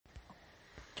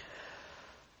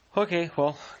Okay,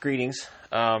 well, greetings.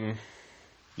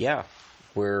 Yeah,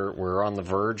 we're on the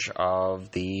verge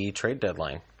of the trade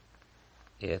deadline.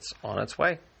 It's on its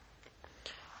way.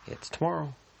 It's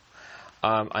tomorrow.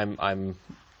 I'm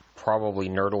probably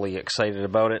nerdily excited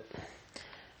about it,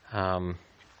 and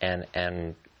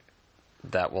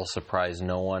that will surprise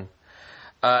no one.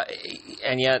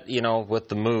 And yet, with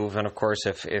the move, and of course,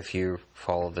 if you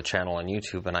follow the channel on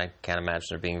YouTube, and I can't imagine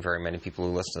there being very many people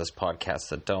who listen to this podcast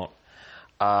that don't.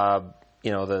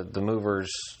 The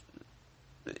movers,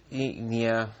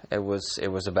 yeah, it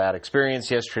was a bad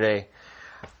experience yesterday.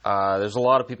 There's a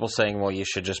lot of people saying, well, you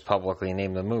should just publicly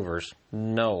name the movers.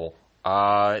 No.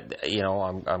 I'm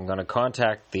going to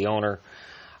contact the owner.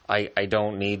 I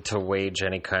don't need to wage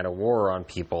any kind of war on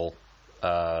people.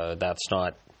 That's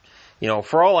not,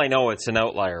 for all I know, it's an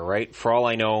outlier, right? For all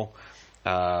I know,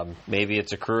 maybe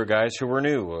it's a crew of guys who were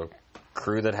new,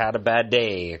 crew that had a bad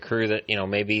day, a crew that,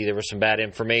 maybe there was some bad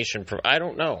information from, I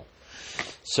don't know.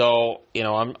 So,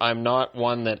 I'm not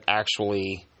one that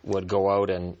actually would go out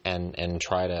and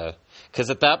try to, because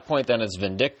at that point then it's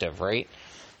vindictive, right?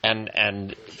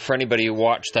 And for anybody who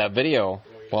watched that video,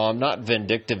 well, I'm not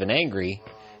vindictive and angry.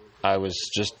 I was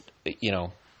just,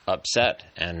 upset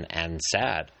and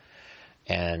sad.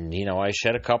 And, I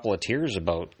shed a couple of tears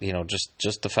about,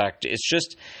 just the fact, it's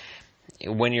just,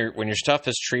 when your stuff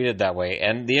is treated that way.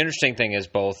 And the interesting thing is,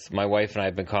 both my wife and I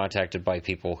have been contacted by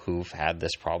people who've had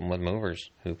this problem with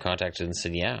movers, who contacted and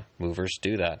said, yeah, movers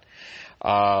do that.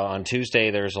 On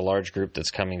Tuesday, there's a large group that's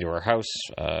coming to our house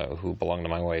who belong to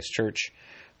my wife's church,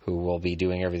 who will be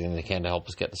doing everything they can to help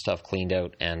us get the stuff cleaned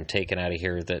out and taken out of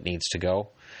here that needs to go.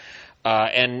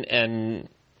 And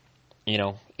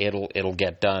it'll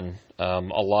get done. A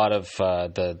lot of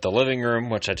the living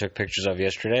room, which I took pictures of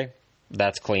yesterday,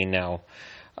 that's clean now.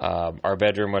 Our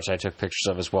bedroom, which I took pictures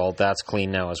of as well, that's clean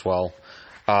now as well.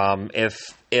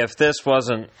 If this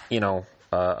wasn't,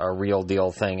 a real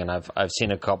deal thing, and I've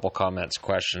seen a couple comments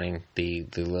questioning the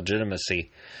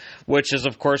legitimacy, which is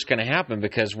of course going to happen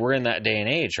because we're in that day and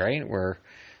age, right, where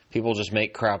people just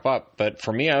make crap up. But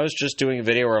for me, I was just doing a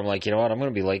video where I'm like, you know what, I'm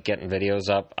going to be late getting videos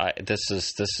up. This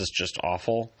is just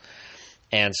awful.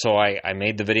 And so I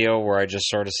made the video where I just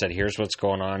sort of said, here's what's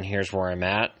going on, here's where I'm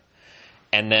at.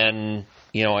 And then,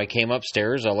 I came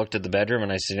upstairs, I looked at the bedroom,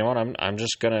 and I said, you know what, I'm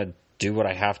just going to do what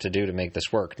I have to do to make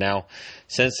this work. Now,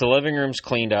 since the living room's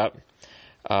cleaned up,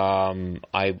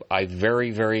 I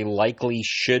very, very likely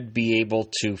should be able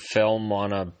to film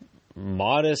on a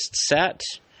modest set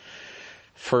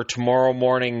for tomorrow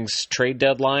morning's trade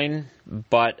deadline,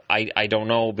 but I don't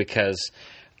know, because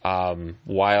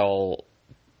while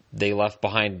they left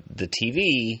behind the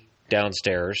TV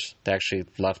downstairs, they actually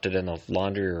left it in the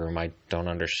laundry room. I don't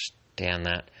understand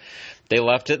that. They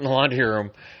left it in the laundry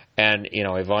room, and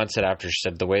Yvonne said after, she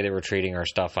said, the way they were treating our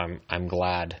stuff, I'm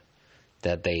glad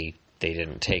that they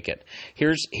didn't take it.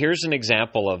 Here's an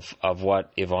example of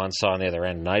what Yvonne saw on the other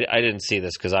end, and I didn't see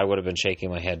this because I would have been shaking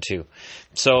my head too.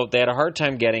 So they had a hard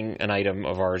time getting an item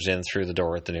of ours in through the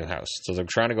door at the new house. So they're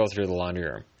trying to go through the laundry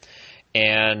room,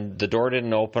 and the door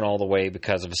didn't open all the way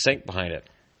because of a sink behind it.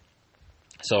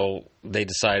 So they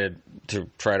decided to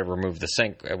try to remove the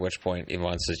sink, at which point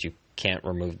Yvonne says, you can't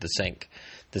remove the sink.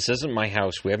 This isn't my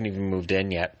house. We haven't even moved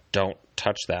in yet. Don't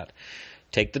touch that.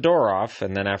 Take the door off,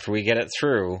 and then after we get it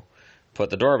through, put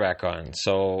the door back on.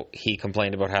 So he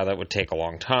complained about how that would take a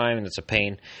long time, and it's a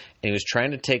pain. And he was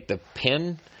trying to take the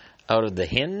pin out of the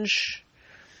hinge,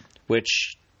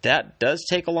 which that does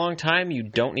take a long time. You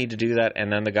don't need to do that.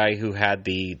 And then the guy who had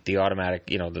the automatic,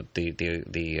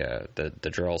 the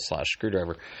drill /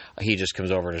 screwdriver, he just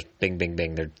comes over and just bing, bing,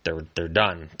 bing. They're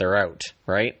done. They're out,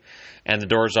 right? And the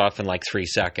door's off in like 3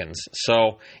 seconds.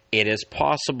 So it is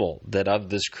possible that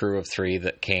of this crew of 3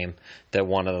 that came, that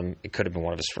one of them, it could have been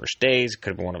one of his first days, it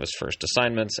could have been one of his first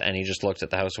assignments, and he just looked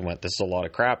at the house and went, this is a lot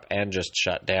of crap, and just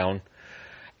shut down.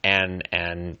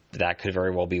 And that could very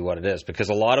well be what it is, because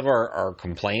a lot of our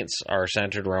complaints are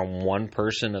centered around one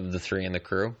person of the 3 in the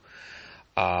crew.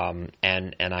 And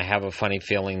I have a funny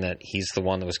feeling that he's the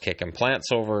one that was kicking plants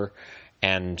over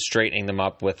and straightening them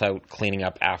up without cleaning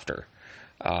up after.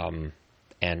 I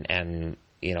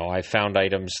found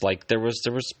items like there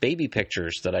was baby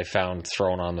pictures that I found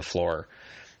thrown on the floor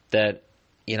that,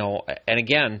 and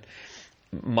again,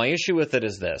 my issue with it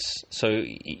is this. So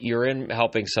you're in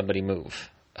helping somebody move.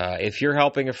 If you're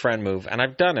helping a friend move, and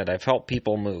I've done it, I've helped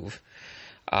people move,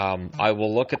 I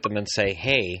will look at them and say,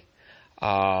 hey,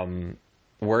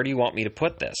 where do you want me to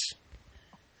put this?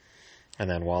 And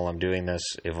then while I'm doing this,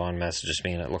 Yvonne messages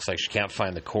me, and it looks like she can't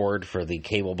find the cord for the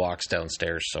cable box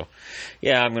downstairs. So,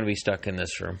 yeah, I'm going to be stuck in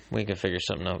this room. We can figure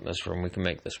something out in this room. We can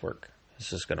make this work.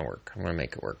 This is going to work. I'm going to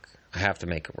make it work. I have to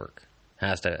make it work.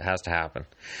 Has to happen.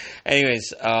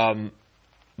 Anyways,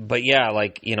 but yeah,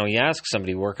 like, you know, you ask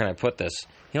somebody, where can I put this?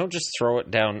 You don't just throw it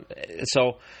down.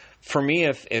 So for me,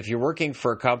 if you're working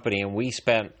for a company and we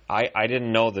spent, I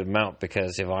didn't know the amount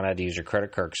because Yvonne had to use your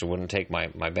credit card because it wouldn't take my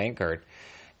bank card.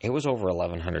 It was over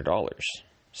 $1,100.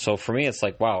 So for me, it's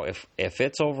like, wow, if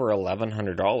it's over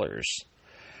 $1,100,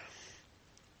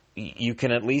 you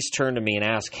can at least turn to me and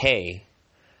ask, hey,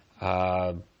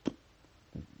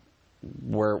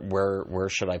 where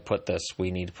should I put this? We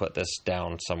need to put this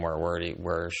down somewhere.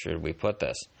 Where should we put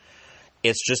this?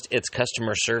 It's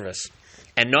customer service.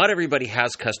 And not everybody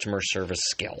has customer service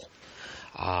skill.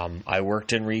 I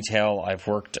worked in retail. I've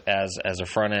worked as a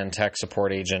front-end tech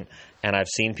support agent, and I've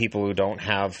seen people who don't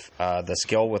have the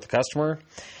skill with the customer.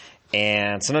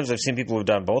 And sometimes I've seen people who've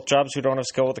done both jobs who don't have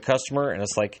skill with the customer, and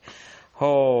it's like,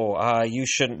 you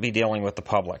shouldn't be dealing with the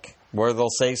public. Where they'll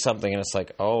say something, and it's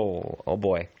like, oh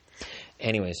boy.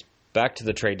 Anyways, back to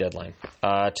the trade deadline.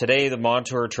 Today, the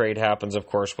Montour trade happens, of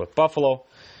course, with Buffalo,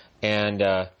 and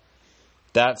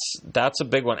that's a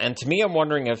big one. And to me, I'm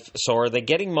wondering are they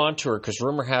getting Montour? Because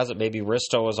rumor has it maybe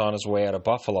Risto is on his way out of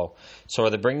Buffalo. So are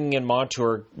they bringing in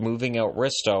Montour, moving out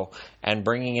Risto, and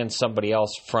bringing in somebody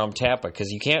else from Tampa? Because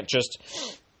you can't just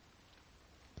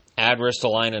add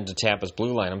Ristolainen to Tampa's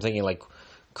blue line. I'm thinking, like,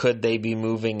 could they be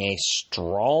moving a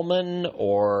Strawman,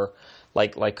 or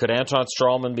like could Anton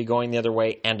Strawman be going the other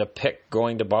way and a pick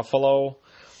going to Buffalo?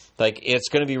 Like, it's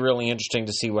going to be really interesting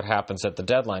to see what happens at the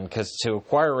deadline, because to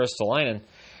acquire Ristolainen,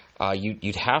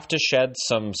 you'd have to shed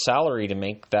some salary to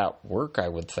make that work, I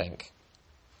would think.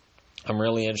 I'm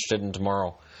really interested in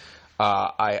tomorrow.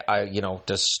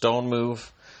 Does Stone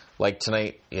move? Like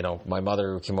tonight, my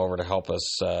mother came over to help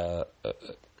us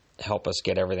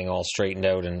get everything all straightened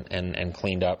out and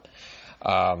cleaned up.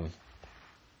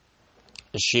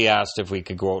 She asked if we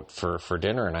could go out for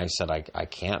dinner, and I said I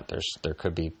can't. There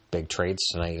could be big trades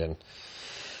tonight, and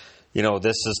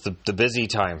this is the busy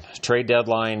time. Trade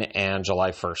deadline and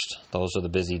July 1st. Those are the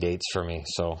busy dates for me.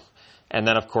 So, and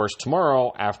then of course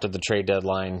tomorrow after the trade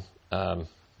deadline,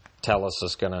 Telus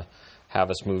is going to have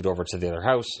us moved over to the other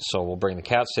house, so we'll bring the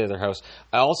cats to the other house.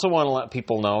 I also want to let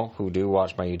people know who do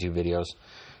watch my YouTube videos,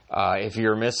 if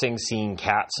you're missing seeing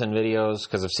cats in videos,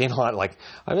 because I've seen a lot, like,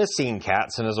 I miss seeing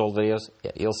cats in his old videos,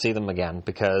 you'll see them again,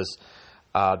 because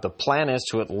the plan is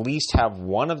to at least have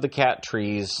one of the cat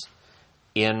trees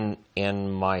in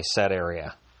my set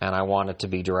area, and I want it to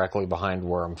be directly behind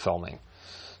where I'm filming,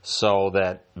 so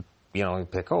that, you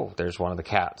pick, there's one of the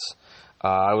cats.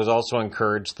 I was also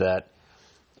encouraged that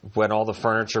when all the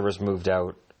furniture was moved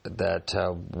out, that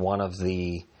one of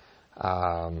the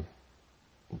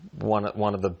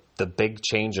big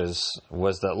changes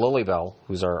was that Lilybell,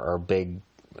 who's our big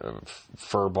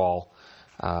furball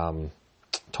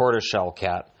tortoiseshell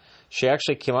cat, she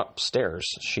actually came upstairs.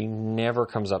 She never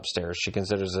comes upstairs. She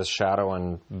considers this shadow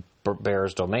and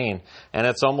bear's domain, and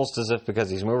it's almost as if because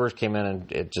these movers came in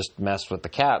and it just messed with the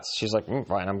cats, she's like,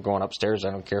 fine, I'm going upstairs.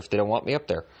 I don't care if they don't want me up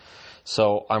there.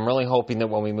 So I'm really hoping that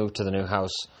when we move to the new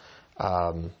house,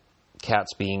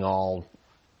 cats being all,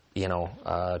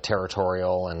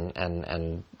 territorial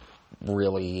and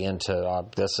really into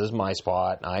this is my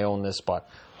spot, I own this spot.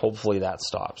 Hopefully that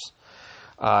stops.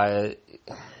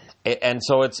 And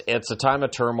so it's a time of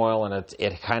turmoil, and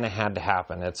it kind of had to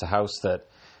happen. It's a house that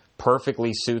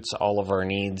perfectly suits all of our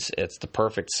needs. It's the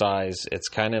perfect size. It's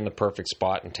kind of in the perfect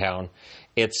spot in town.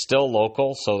 It's still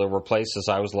local, so there were places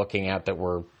I was looking at that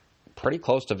were pretty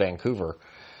close to Vancouver,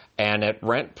 and at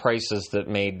rent prices that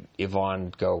made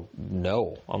Yvonne go,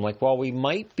 no. I'm like, well, we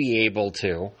might be able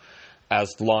to,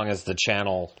 as long as the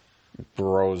channel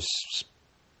grows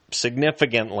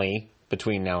significantly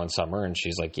between now and summer. And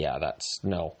she's like, yeah, that's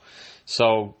no.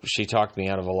 So she talked me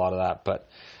out of a lot of that. But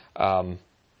I'm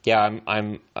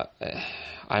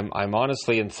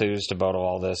honestly enthused about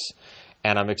all this,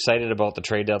 and I'm excited about the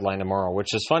trade deadline tomorrow,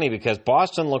 which is funny because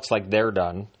Boston looks like they're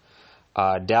done.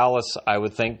 Dallas, I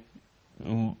would think,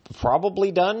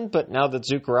 probably done, but now that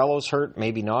Zuccarello's hurt,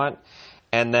 maybe not.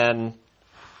 And then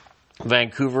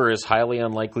Vancouver is highly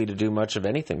unlikely to do much of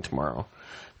anything tomorrow.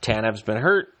 Tanev's been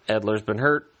hurt. Edler's been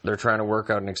hurt. They're trying to work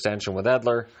out an extension with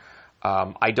Edler.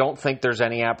 I don't think there's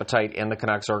any appetite in the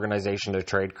Canucks organization to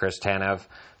trade Chris Tanev.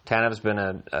 Tanev's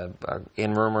been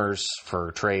in rumors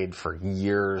for trade for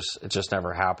years. It just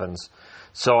never happens.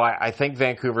 So I think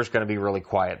Vancouver's going to be really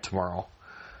quiet tomorrow.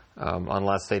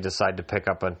 Unless they decide to pick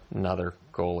up another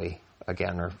goalie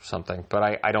again or something.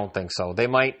 But I don't think so. They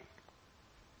might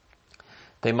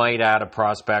add a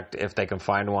prospect if they can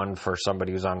find one for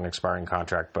somebody who's on an expiring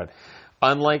contract. But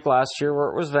Unlike last year where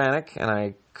it was Vanek, and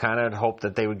I kind of hoped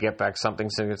that they would get back something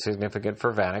significant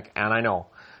for Vanek. And I know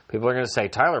people are going to say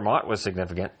Tyler Mott was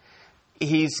significant.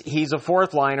 He's a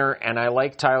fourth liner, and I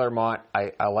like Tyler Mott.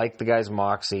 I like the guy's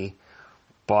moxie,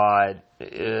 but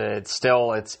it's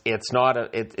not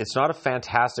a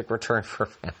fantastic return for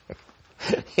Vanek.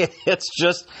 It's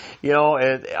just,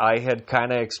 I had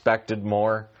kind of expected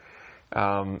more.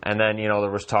 And then,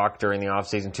 there was talk during the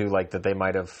offseason too, like that they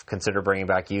might have considered bringing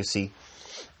back UC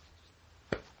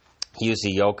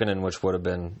Jokinen, which would have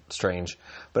been strange.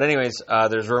 But anyways,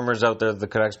 there's rumors out there that the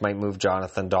Canucks might move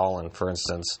Jonathan Dahlen, for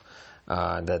instance,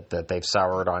 that they've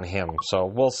soured on him. So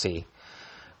we'll see.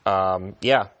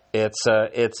 It's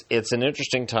an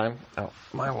interesting time. Oh,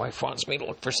 my wife wants me to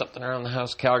look for something around the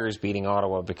house. Calgary's beating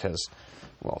Ottawa because,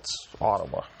 it's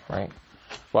Ottawa, right?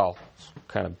 Well, it's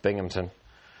kind of Binghamton.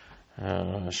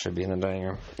 Should be in the dining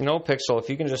room. No, Pixel, if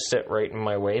you can just sit right in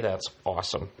my way, that's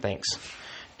awesome. Thanks.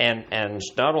 And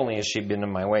not only has she been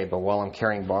in my way, but while I'm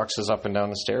carrying boxes up and down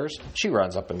the stairs, she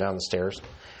runs up and down the stairs.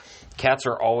 Cats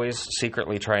are always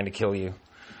secretly trying to kill you.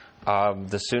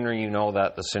 The sooner you know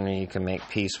that, the sooner you can make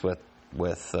peace with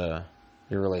your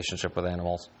relationship with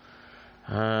animals.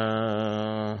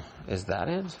 Is that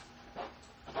it?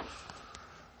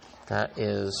 That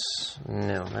is...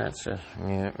 No, that's a...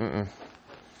 Yeah,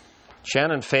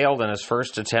 Shannon failed in his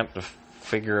first attempt to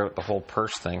figure out the whole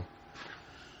purse thing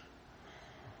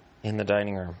in the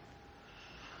dining room.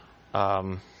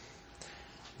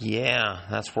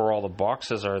 That's where all the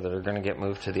boxes are that are going to get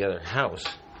moved to the other house.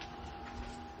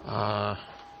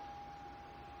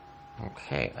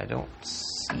 Okay, I don't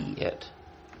see it.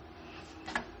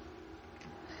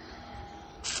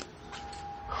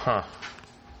 Huh.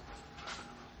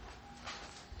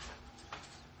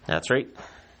 That's right.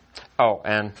 Oh,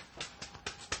 and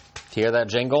do you hear that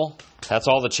jingle? That's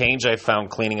all the change I found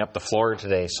cleaning up the floor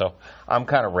today. So I'm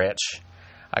kind of rich.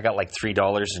 I got like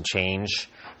 $3 in change,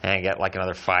 and I get like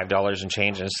another $5 in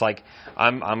change. And it's like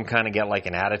I'm kind of get like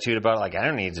an attitude about it. Like I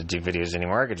don't need to do videos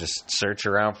anymore. I could just search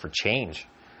around for change.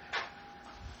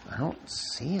 I don't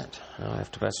see it. I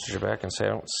have to message her back and say I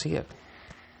don't see it.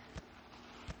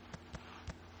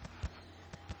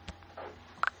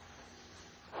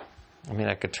 I mean,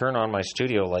 I could turn on my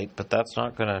studio light, but that's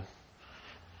not going to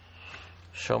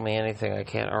show me anything I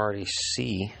can't already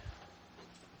see.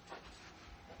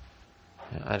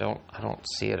 I don't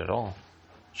see it at all.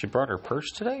 She brought her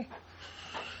purse today?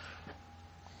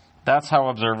 That's how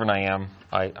observant I am.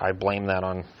 I blame that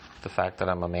on the fact that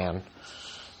I'm a man.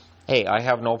 Hey, I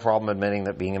have no problem admitting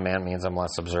that being a man means I'm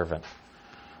less observant.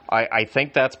 I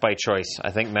think that's by choice.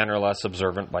 I think men are less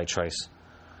observant by choice.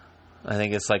 I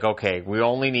think it's like, okay, we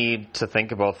only need to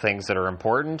think about things that are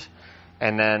important,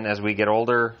 and then as we get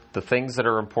older, the things that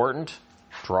are important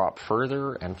drop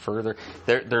further and further.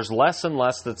 There's less and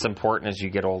less that's important as you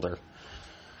get older.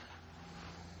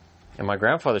 In my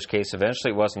grandfather's case,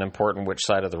 eventually it wasn't important which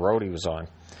side of the road he was on.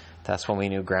 That's when we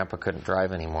knew Grandpa couldn't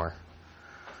drive anymore.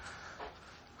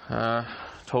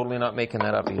 Totally not making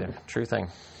that up either. True thing.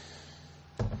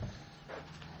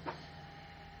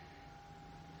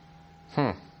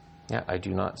 Yeah, I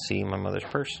do not see my mother's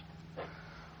purse.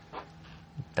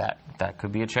 That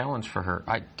could be a challenge for her.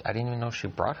 I didn't even know she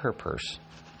brought her purse.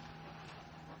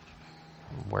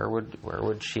 Where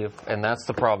would she have? And that's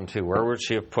the problem too. Where would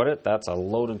she have put it? That's a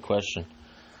loaded question.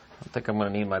 I think I'm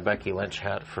going to need my Becky Lynch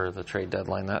hat for the trade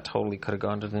deadline. That totally could have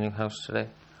gone to the new house today.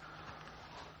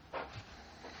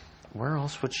 Where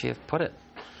else would she have put it?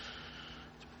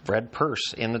 Red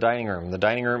purse in the dining room. The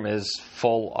dining room is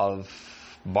full of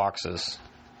boxes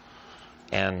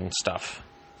and stuff,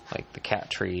 like the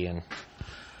cat tree and,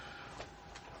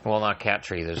 well, not cat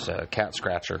tree, there's a cat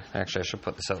scratcher. Actually, I should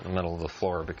put this out in the middle of the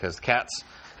floor because cats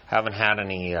haven't had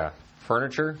any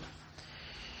furniture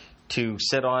to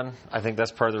sit on. I think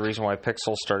that's part of the reason why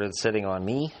Pixel started sitting on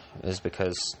me, is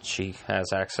because she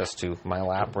has access to my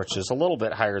lap, which is a little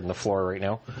bit higher than the floor right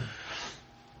now.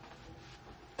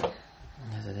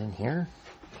 Is it in here?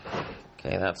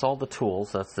 Okay, that's all the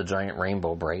tools. That's the giant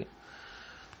rainbow bright.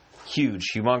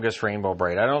 Huge, humongous rainbow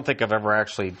bright. I don't think I've ever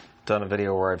actually done a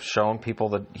video where I've shown people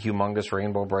the humongous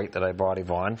rainbow bright that I bought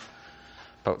Yvonne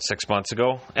about 6 months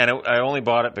ago. And I only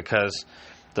bought it because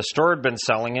the store had been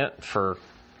selling it for,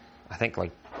 I think,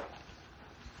 like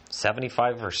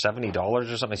 $75 or $70 or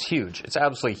something. It's huge. It's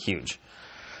absolutely huge.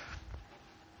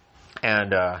 And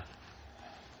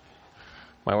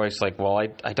my wife's like, well,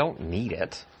 I don't need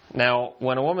it. Now,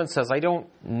 when a woman says, I don't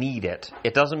need it,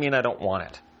 it doesn't mean I don't want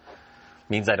it. It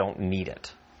means I don't need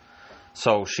it.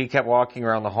 So she kept walking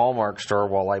around the Hallmark store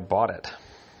while I bought it.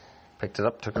 Picked it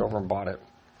up, took it over and bought it.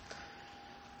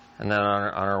 And then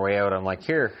on our way out, I'm like,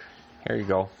 here, Here you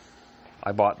go.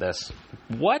 I bought this.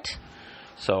 What?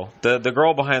 So the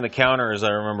girl behind the counter, as I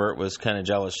remember it, was kind of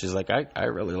jealous. She's like, I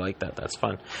really like that. That's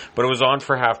fun. But it was on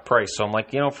for half price. So I'm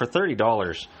like, for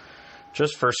 $30,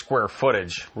 just for square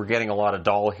footage, we're getting a lot of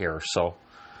doll here. So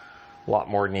a lot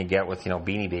more than you get with,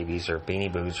 Beanie Babies or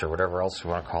Beanie Boos or whatever else you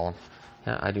want to call them.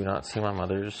 Yeah, I do not see my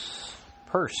mother's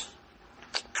purse.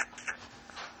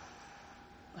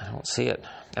 I don't see it.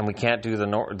 And we can't do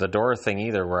the door thing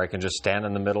either, where I can just stand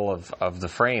in the middle of the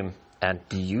frame. And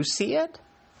do you see it?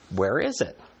 Where is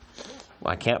it?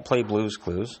 Well, I can't play Blue's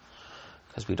Clues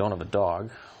because we don't have a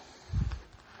dog.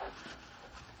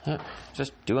 Yeah,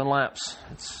 just doing laps.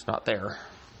 It's not there.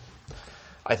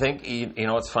 I think,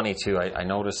 it's funny too. I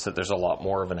noticed that there's a lot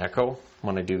more of an echo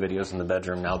when I do videos in the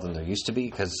bedroom now than there used to be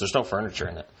because there's no furniture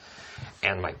in it.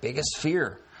 And my biggest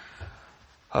fear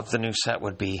of the new set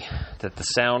would be that the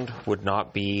sound would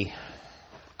not be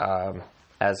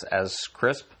as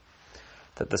crisp,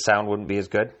 that the sound wouldn't be as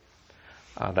good.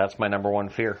 That's my number one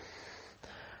fear.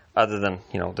 Other than,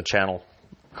 the channel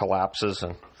collapses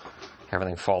and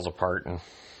everything falls apart. And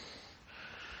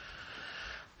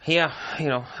yeah,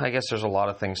 I guess there's a lot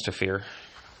of things to fear.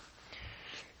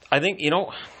 I think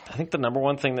the number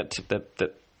one thing that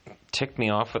ticked me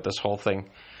off with this whole thing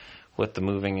with the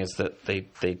moving is that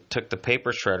they took the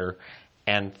paper shredder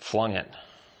and flung it.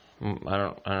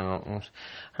 I don't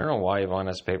know why Yvonne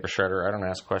has a paper shredder. I don't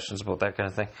ask questions about that kind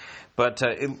of thing. But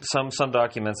some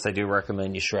documents, they do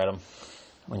recommend you shred them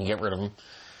when you get rid of them.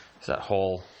 It's that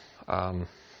whole,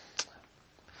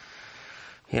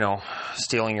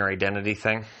 stealing your identity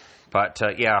thing. But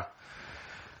yeah,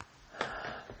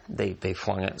 they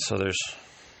flung it. So there's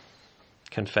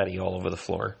confetti all over the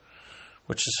floor,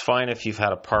 which is fine if you've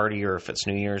had a party or if it's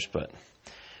New Year's, but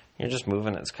you're just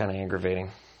moving. It's kind of aggravating.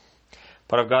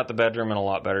 But I've got the bedroom in a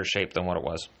lot better shape than what it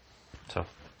was. So,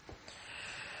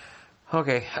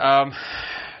 okay.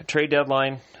 Trade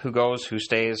deadline. Who goes? Who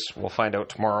stays? We'll find out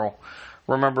tomorrow.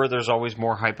 Remember, there's always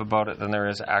more hype about it than there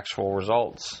is actual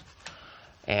results.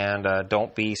 And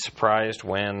don't be surprised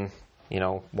when,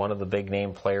 one of the big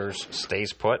name players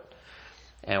stays put.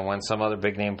 And when some other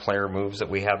big name player moves that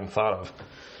we hadn't thought of.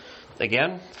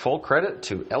 Again, full credit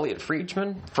to Elliot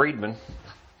Friedman.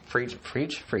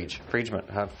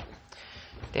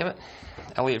 Damn it.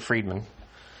 Elliot Friedman.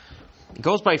 It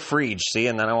goes by Friedge, see,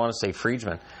 and then I want to say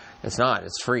Friedman. It's not.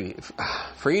 It's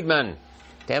Friedman.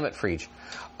 Damn it, Friedge.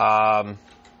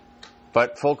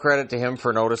 But full credit to him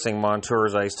for noticing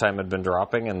Montour's ice time had been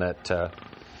dropping and that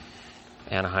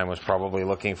Anaheim was probably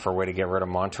looking for a way to get rid of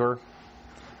Montour.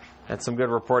 That's some good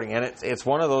reporting. And it's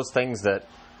one of those things that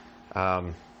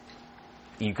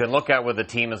you can look at with a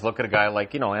team is look at a guy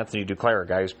like, Anthony Duclair, a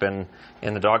guy who's been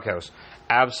in the doghouse.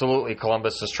 Absolutely,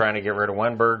 Columbus is trying to get rid of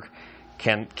Wenberg.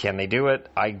 Can they do it?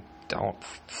 I don't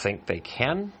think they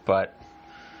can, but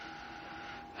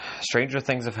stranger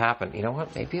things have happened. You know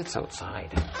what? Maybe it's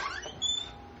outside.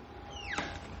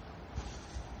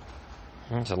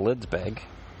 There's a lids bag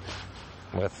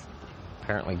with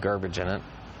apparently garbage in it.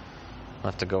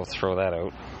 I'll have to go throw that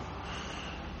out.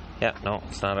 Yeah, no,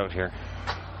 it's not out here.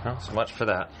 Well, so much for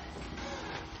that.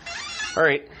 All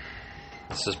right.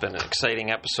 This has been an exciting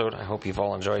episode. I hope you've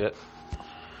all enjoyed it.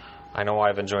 I know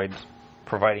I've enjoyed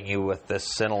providing you with this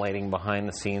scintillating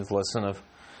behind-the-scenes listen of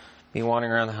me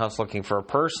wandering around the house looking for a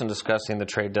purse and discussing the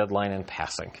trade deadline in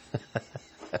passing.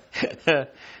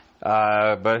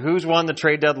 But who's won the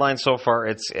trade deadline so far?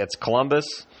 It's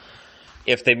Columbus.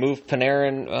 If they move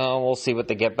Panarin, we'll see what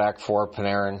they get back for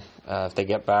Panarin. If they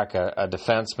get back a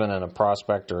defenseman and a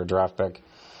prospect or a draft pick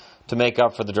to make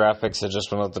up for the draft picks that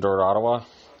just went out the door to Ottawa.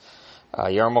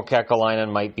 Jarmo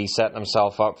Kekalainen might be setting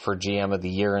himself up for GM of the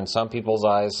year in some people's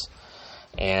eyes.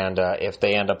 And if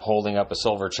they end up holding up a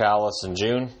silver chalice in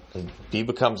June, he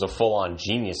becomes a full-on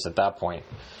genius at that point.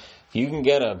 If you can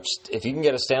get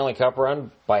a Stanley Cup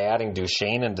run by adding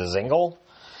Duchesne and Dzingel,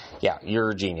 yeah, you're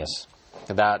a genius.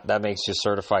 That makes you a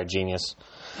certified genius.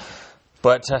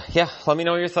 But yeah, let me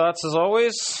know your thoughts as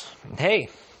always. Hey,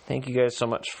 thank you guys so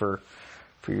much for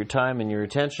your time and your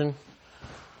attention.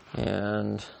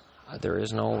 And there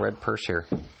is no red purse here.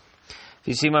 If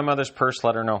you see my mother's purse,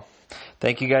 let her know.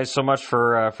 Thank you guys so much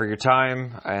for your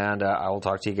time, and I will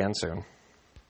talk to you again soon.